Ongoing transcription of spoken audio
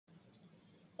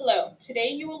Today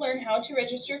you will learn how to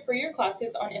register for your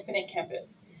classes on Infinite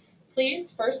Campus.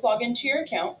 Please first log into your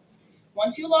account.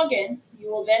 Once you log in, you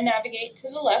will then navigate to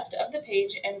the left of the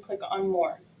page and click on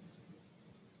More.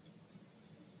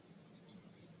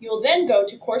 You will then go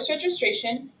to Course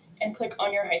Registration and click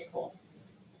on your high school.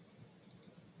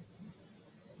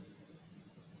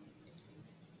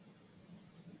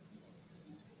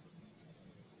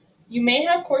 You may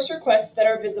have course requests that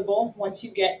are visible once you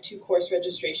get to course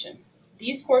registration.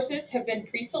 These courses have been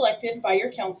pre-selected by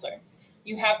your counselor.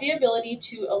 You have the ability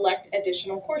to elect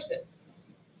additional courses.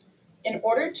 In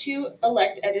order to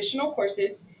elect additional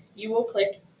courses, you will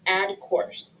click Add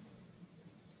Course.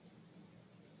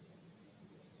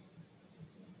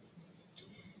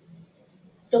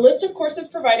 The list of courses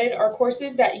provided are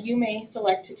courses that you may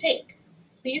select to take.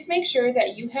 Please make sure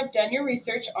that you have done your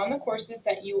research on the courses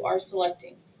that you are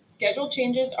selecting. Schedule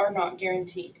changes are not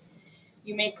guaranteed.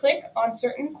 You may click on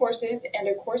certain courses and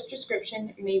a course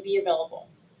description may be available.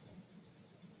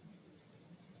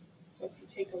 So if you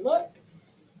take a look,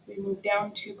 we move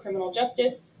down to criminal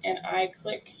justice and I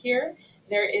click here.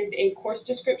 There is a course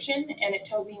description and it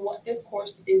tells me what this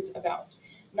course is about.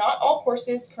 Not all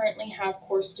courses currently have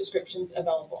course descriptions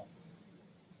available.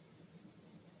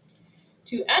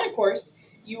 To add a course,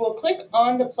 you will click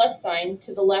on the plus sign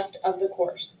to the left of the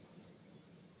course.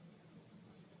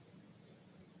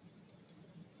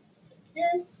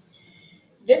 Here.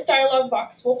 This dialog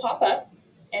box will pop up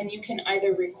and you can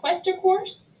either request a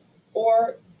course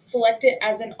or select it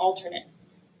as an alternate.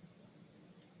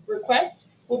 Requests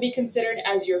will be considered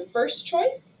as your first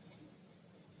choice.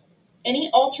 Any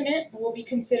alternate will be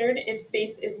considered if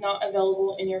space is not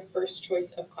available in your first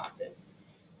choice of classes.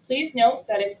 Please note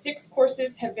that if 6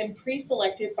 courses have been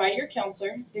pre-selected by your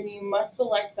counselor, then you must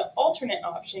select the alternate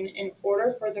option in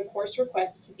order for the course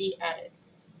request to be added.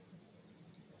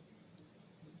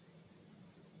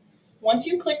 Once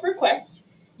you click Request,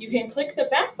 you can click the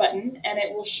back button and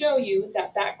it will show you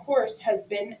that that course has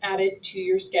been added to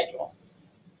your schedule.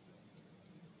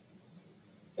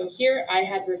 So here I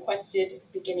had requested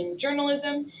beginning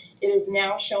journalism. It is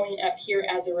now showing up here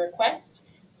as a request.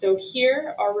 So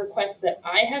here are requests that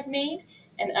I have made,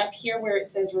 and up here where it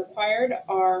says required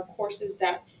are courses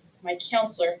that my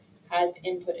counselor has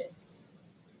inputted.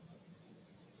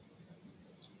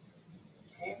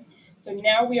 Okay. So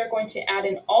now we are going to add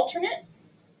an alternate.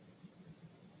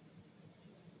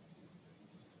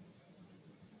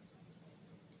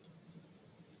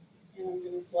 And I'm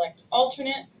going to select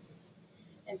alternate.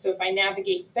 And so if I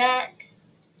navigate back,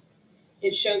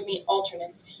 it shows me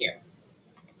alternates here.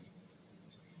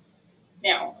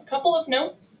 Now, a couple of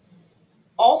notes.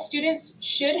 All students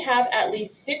should have at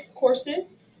least 6 courses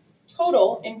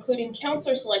total, including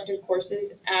counselor-selected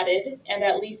courses added and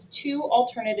at least 2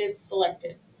 alternatives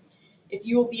selected. If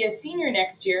you will be a senior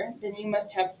next year, then you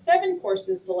must have 7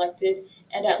 courses selected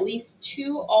and at least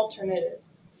 2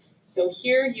 alternatives. So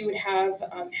here you would have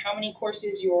how many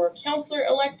courses your counselor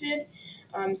elected.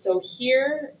 So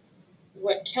here,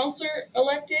 what counselor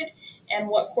elected and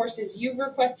what courses you've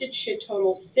requested should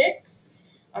total 6.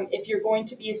 If you're going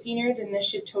to be a senior, then this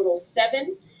should total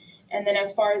 7. And then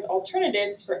as far as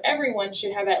alternatives, for everyone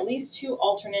should have at least 2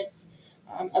 alternates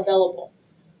available.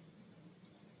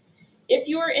 If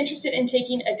you are interested in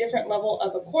taking a different level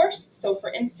of a course, so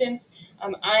for instance,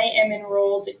 I am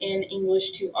enrolled in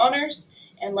English 2 Honors,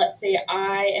 and let's say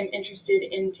I am interested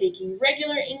in taking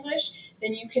regular English,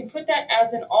 then you can put that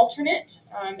as an alternate,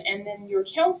 and then your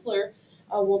counselor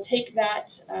will take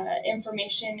that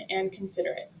information and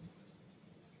consider it.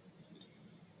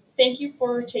 Thank you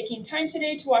for taking time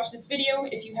today to watch this video.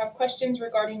 If you have questions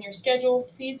regarding your schedule,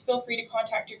 please feel free to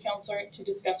contact your counselor to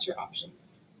discuss your options.